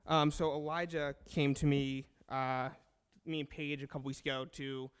So Elijah came to me and Paige a couple weeks ago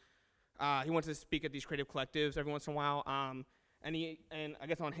he wants to speak at these creative collectives every once in a while. And I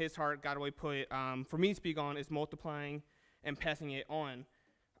guess on his heart, God really put for me to speak on is multiplying and passing it on.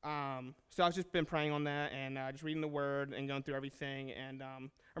 So I've just been praying on that and just reading the word and going through everything. And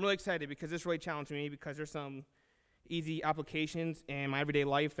I'm really excited because this really challenged me because there's some easy applications in my everyday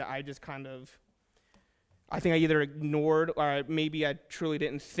life that I just I think I either ignored or maybe I truly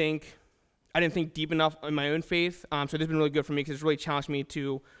didn't think deep enough in my own faith. So this has been really good for me because it's really challenged me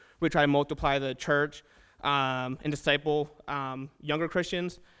to really try to multiply the church and disciple younger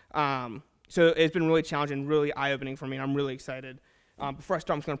Christians. So it's been really challenging, really eye-opening for me, and I'm really excited. Before I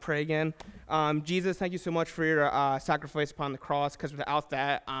start, I'm just going to pray again. Jesus, thank you so much for your sacrifice upon the cross, because without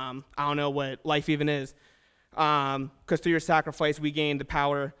that, I don't know what life even is. Because through your sacrifice, we gained the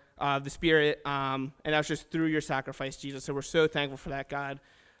power of the Spirit, and that's just through your sacrifice, Jesus. So we're so thankful for that, God.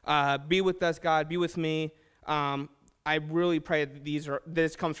 Be with us, God. Be with me. I really pray that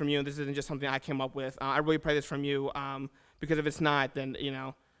this comes from you, and this isn't just something I came up with. I really pray this from you, because if it's not, then,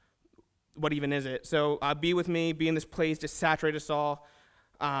 what even is it? So be with me, be in this place, just saturate us all.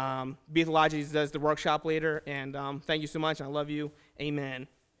 Be with Elijah, he does the workshop later, and thank you so much, and I love you. Amen.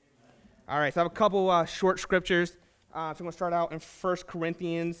 All right, so I have a couple short scriptures. So I'm going to start out in 1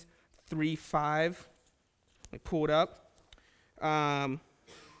 Corinthians 3:5. Let me pull it up. Let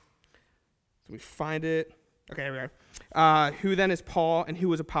me find it. Okay, here we are. Who then is Paul and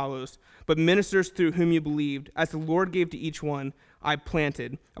who is Apollos? But ministers through whom you believed, as the Lord gave to each one. I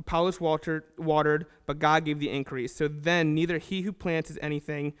planted, Apollos watered, but God gave the increase. So then neither he who plants is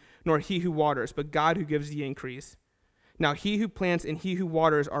anything, nor he who waters, but God who gives the increase. Now he who plants and he who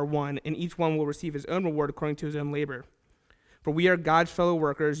waters are one, and each one will receive his own reward according to his own labor. For we are God's fellow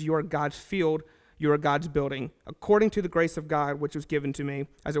workers, you are God's field, you are God's building. According to the grace of God which was given to me,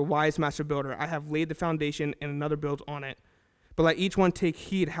 as a wise master builder, I have laid the foundation, and another builds on it. But let each one take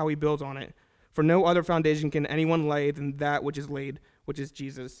heed how he builds on it. For no other foundation can anyone lay than that which is laid, which is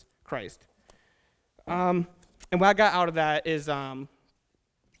Jesus Christ. And what I got out of that is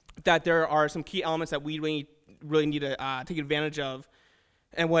that there are some key elements that we really need to take advantage of.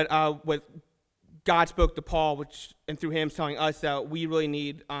 And what God spoke to Paul, and through him telling us that we really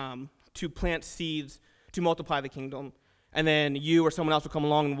need to plant seeds to multiply the kingdom. And then you or someone else will come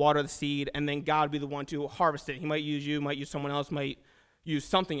along and water the seed, and then God will be the one to harvest it. He might use you, might use someone else, might use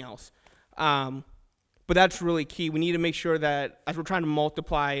something else. But that's really key. We need to make sure that as we're trying to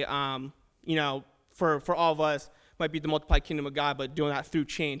multiply, for all of us, might be the multiplied kingdom of God, but doing that through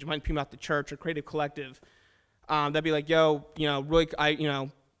change. It might be about the church or creative collective. That'd be like,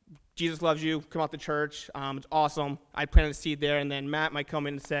 Jesus loves you. Come out to church. It's awesome. I planted a seed there, and then Matt might come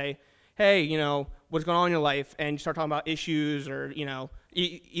in and say, hey, what's going on in your life? And you start talking about issues or,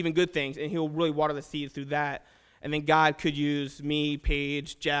 even good things, and he'll really water the seed through that. And then God could use me,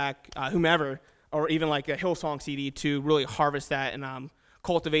 Paige, Jack, whomever, or even like a Hillsong CD to really harvest that and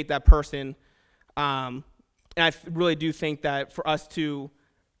cultivate that person. And I really do think that for us to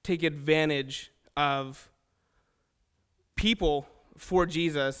take advantage of people for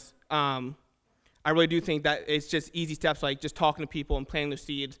Jesus, I really do think that it's just easy steps like just talking to people and planting those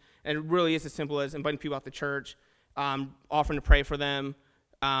seeds. And it really is as simple as inviting people out to church, offering to pray for them,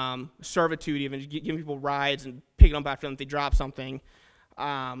 servitude, even giving people rides and picking up after them if they drop something.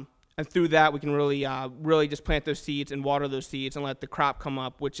 And through that, we can really just plant those seeds and water those seeds and let the crop come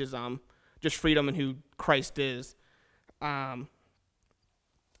up, which is just freedom and who Christ is. And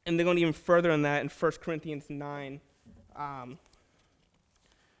then going even further in that, in 1 Corinthians 9,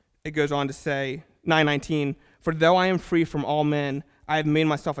 it goes on to say, 9:19, for though I am free from all men, I have made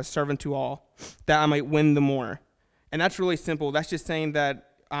myself a servant to all, that I might win the more. And that's really simple. That's just saying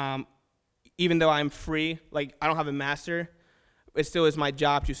that even though I'm free, like I don't have a master, it still is my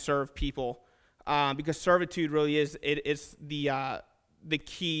job to serve people, because servitude really it's the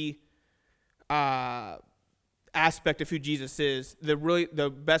key aspect of who Jesus is. The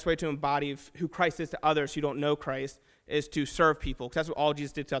best way to embody who Christ is to others who don't know Christ is to serve people, because that's what all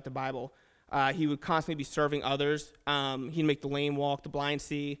Jesus did throughout the Bible. He would constantly be serving others. He'd make the lame walk, the blind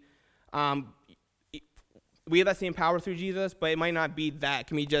see. We have that same power through Jesus, but it might not be that. It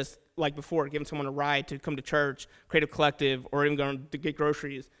can be just like before, giving someone a ride to come to church, creative collective, or even going to get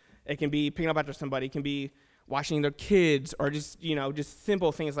groceries. It can be picking up after somebody. It can be watching their kids, or just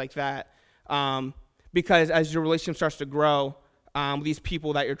simple things like that. Because as your relationship starts to grow, with these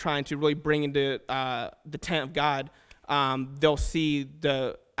people that you're trying to really bring into the tent of God, they'll see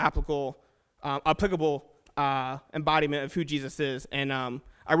the applicable embodiment of who Jesus is. And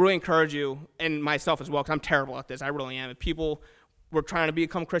I really encourage you, and myself as well, because I'm terrible at this. I really am. If people were trying to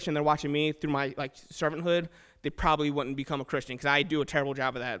become Christian, they're watching me through my like servanthood, they probably wouldn't become a Christian because I do a terrible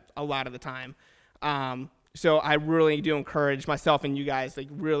job of that a lot of the time. So I really do encourage myself and you guys like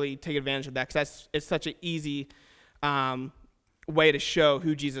really take advantage of that because it's such an easy way to show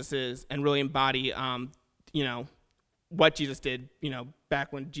who Jesus is and really embody what Jesus did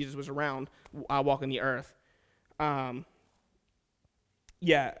back when Jesus was around walking the earth. And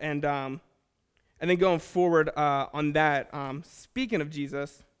then going forward on that, speaking of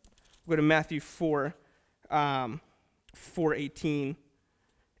Jesus, we'll go to Matthew 4, 4:18.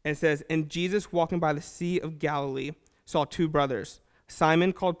 And it says, "And Jesus, walking by the Sea of Galilee, saw two brothers,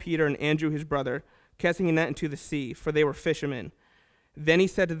 Simon called Peter and Andrew his brother, casting a net into the sea, for they were fishermen. Then he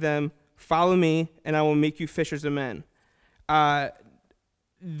said to them, 'Follow me, and I will make you fishers of men.'"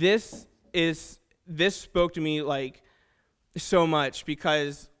 This spoke to me like so much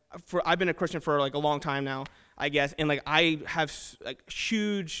because I've been a Christian for like a long time now, I guess, and like I have like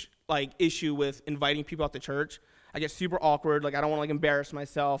huge like issue with inviting people out to church. I get super awkward, like I don't want to like embarrass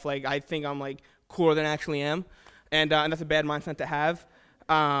myself, like I think I'm like cooler than I actually am, and that's a bad mindset to have.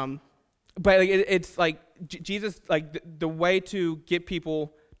 But like it's like Jesus, like the way to get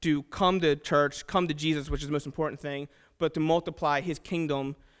people to come to church, come to Jesus, which is the most important thing, but to multiply his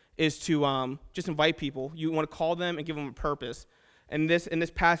kingdom is to just invite people. You want to call them and give them a purpose. And in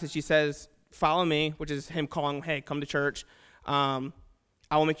this passage, he says, "Follow me," which is him calling, "Hey, come to church. I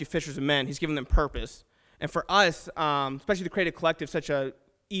will make you fishers of men." He's giving them purpose. And for us, especially the Creative Collective, such a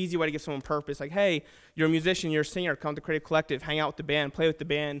easy way to give someone purpose. Like, hey, you're a musician, you're a singer, come to Creative Collective, hang out with the band, play with the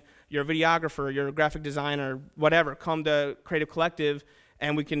band. You're a videographer, you're a graphic designer, whatever. Come to Creative Collective,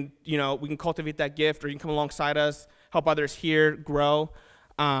 and we can cultivate that gift, or you can come alongside us, help others here grow.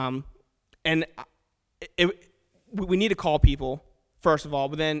 We need to call people, first of all,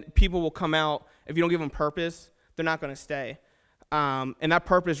 but then people will come out. If you don't give them purpose, they're not going to stay. And that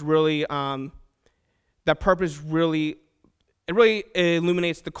purpose really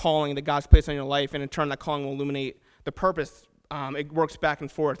illuminates the calling that God's placed on your life, and in turn, that calling will illuminate the purpose. It works back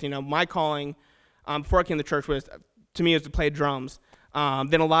and forth. My calling before I came to church was to play drums.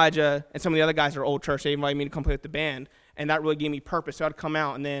 Then Elijah and some of the other guys at our old church, they invited me to come play with the band, and that really gave me purpose. So I'd come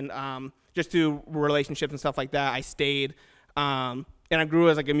out, and then just through relationships and stuff like that, I stayed, and I grew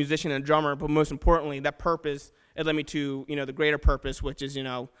as like a musician and a drummer. But most importantly, that purpose, it led me to the greater purpose, which is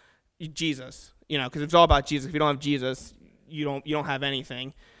Jesus. Because it's all about Jesus. If you don't have Jesus, you don't have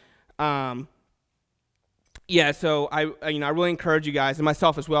anything. So I really encourage you guys, and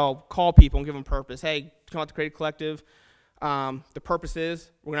myself as well, call people and give them purpose. Hey, come out to Creative Collective. The purpose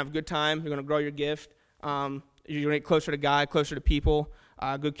is we're going to have a good time. You're going to grow your gift. You're going to get closer to God, closer to people,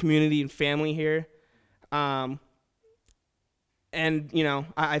 good community and family here. I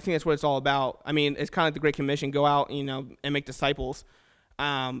think that's what it's all about. I mean, it's kind of like the Great Commission, go out, and make disciples.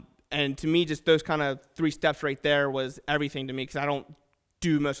 And to me, just those kind of 3 steps right there was everything to me, because I don't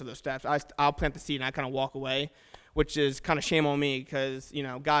do most of those steps. I'll plant the seed and I kind of walk away, which is kind of shame on me, because,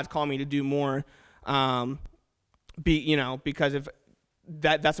 God's called me to do more. Because if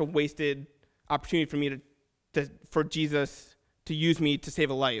that's a wasted opportunity for me for Jesus to use me to save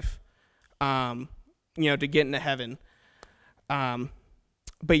a life, to get into heaven.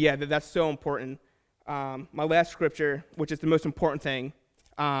 But yeah, that's so important. My last scripture, which is the most important thing,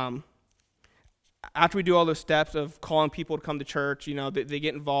 after we do all those steps of calling people to come to church, they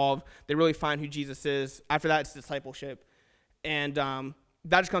get involved, they really find who Jesus is. After that, it's discipleship. And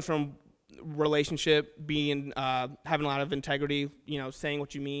that just comes from relationship, being having a lot of integrity, saying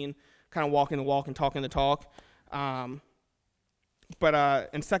what you mean, kind of walking the walk and talking the talk. But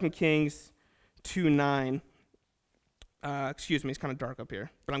in 2 Kings 2:9, excuse me, it's kind of dark up here,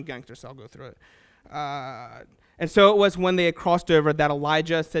 but I'm gangster, so I'll go through it. And so it was when they had crossed over that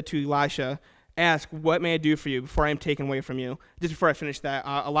Elijah said to Elisha, "Ask, what may I do for you before I am taken away from you?" Just before I finish that,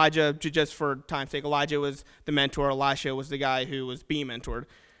 Elijah, just for time's sake, Elijah was the mentor. Elisha was the guy who was being mentored.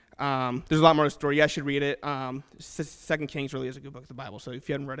 There's a lot more to the story. You guys should read it. 2 Kings really is a good book of the Bible, so if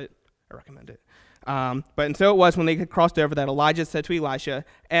you haven't read it, I recommend it. And so it was when they had crossed over that Elijah said to Elisha,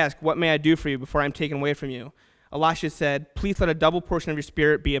 "Ask, what may I do for you before I am taken away from you?" Elisha said, "Please let a double portion of your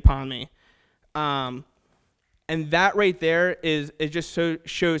spirit be upon me." And that right there it just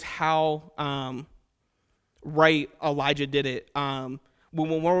shows how right Elijah did it. When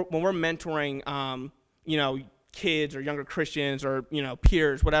we're mentoring, kids or younger Christians or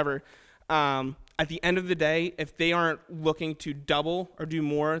peers, whatever. At the end of the day, if they aren't looking to double or do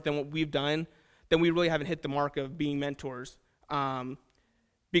more than what we've done, then we really haven't hit the mark of being mentors.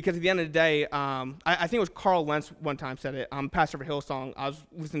 because at the end of the day, I think it was Carl Lentz one time said it, Pastor of Hillsong. I was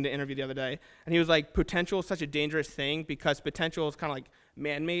listening to an interview the other day, and he was like, potential is such a dangerous thing because potential is kind of like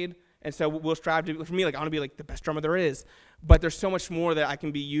man-made, and so we'll strive to, for me, like I want to be like the best drummer there is, but there's so much more that I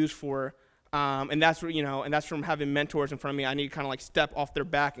can be used for, and that's where, and that's from having mentors in front of me. I need to kind of like step off their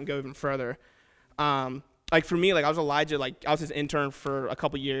back and go even further. Like for me, like I was Elijah, like I was his intern for a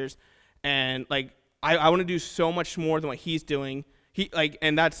couple years, and like I want to do so much more than what he's doing.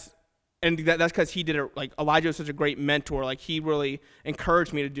 That's because he did it. Like Elijah was such a great mentor. Like he really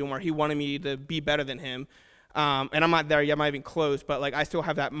encouraged me to do more. He wanted me to be better than him. And I'm not there yet. I'm not even close. But like I still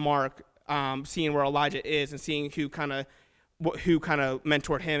have that mark. Seeing where Elijah is and seeing who kind of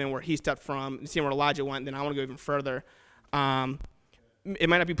mentored him and where he stepped from, and seeing where Elijah went. Then I want to go even further. It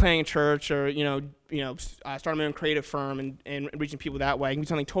might not be playing in church or starting my own creative firm and reaching people that way. It can be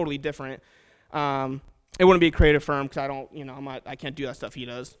something totally different. It wouldn't be a creative firm because I don't, I can't do that stuff he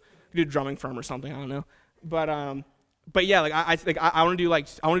does. I do a drumming firm or something, I don't know. But yeah, like I want to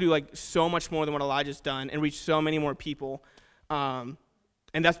do like so much more than what Elijah's done and reach so many more people. And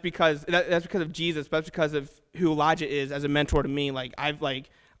that's because of Jesus, but that's because of who Elijah is as a mentor to me. Like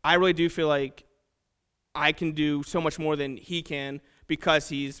I really do feel like I can do so much more than he can because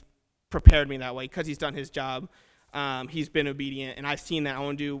he's prepared me that way, because he's done his job. He's been obedient, and I've seen that. I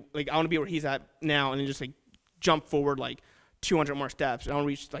want to be where he's at now, and then just like jump forward like 200 more steps. I want to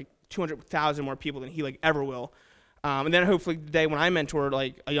reach like 200,000 more people than he like ever will. And then hopefully the day when I mentor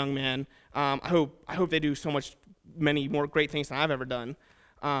like a young man, I hope they do many more great things than I've ever done,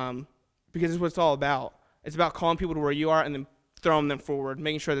 because it's what it's all about. It's about calling people to where you are and then throwing them forward,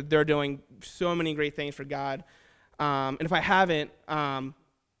 making sure that they're doing so many great things for God. And if I haven't,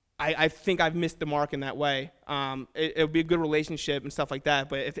 I think I've missed the mark in that way. It would be a good relationship and stuff like that,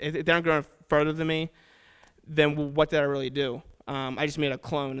 but if they aren't going further than me, then what did I really do? I just made a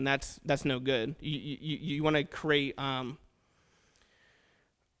clone, and that's no good. You want to create, I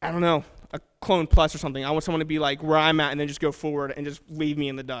don't know, a clone plus or something. I want someone to be like where I'm at and then just go forward and just leave me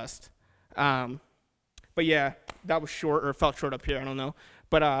in the dust. But yeah, that was short or felt short up here. I don't know.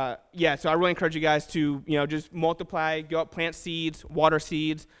 But yeah, so I really encourage you guys to, just multiply, go up, plant seeds, water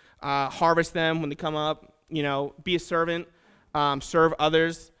seeds, harvest them when they come up, be a servant, serve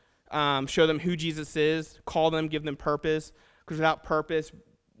others, show them who Jesus is, call them, give them purpose, because without purpose,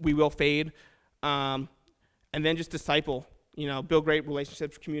 we will fade. And then just disciple, build great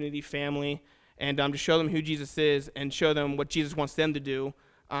relationships, community, family, and just show them who Jesus is and show them what Jesus wants them to do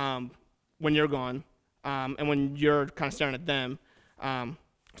when you're gone and when you're kind of staring at them.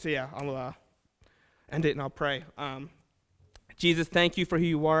 So yeah, I'll end it and I'll pray. Jesus, thank you for who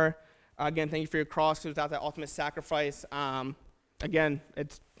you are. Again, thank you for your cross, because without that ultimate sacrifice, again,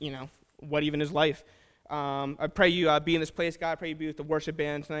 it's, what even is life? I pray you be in this place, God. I pray you be with the worship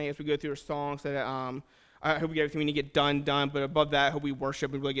band tonight as we go through our songs. That I hope we get everything we need to get done. But above that, I hope we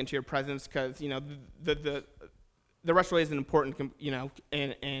worship. We really get into your presence, because the rest really isn't important,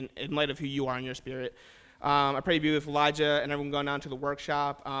 in light of who you are in your spirit. I pray you be with Elijah and everyone going down to the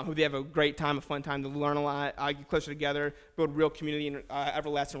workshop. Hope they have a great time, a fun time to learn a lot, get closer together, build real community and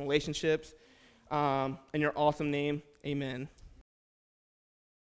everlasting relationships. In your awesome name, amen.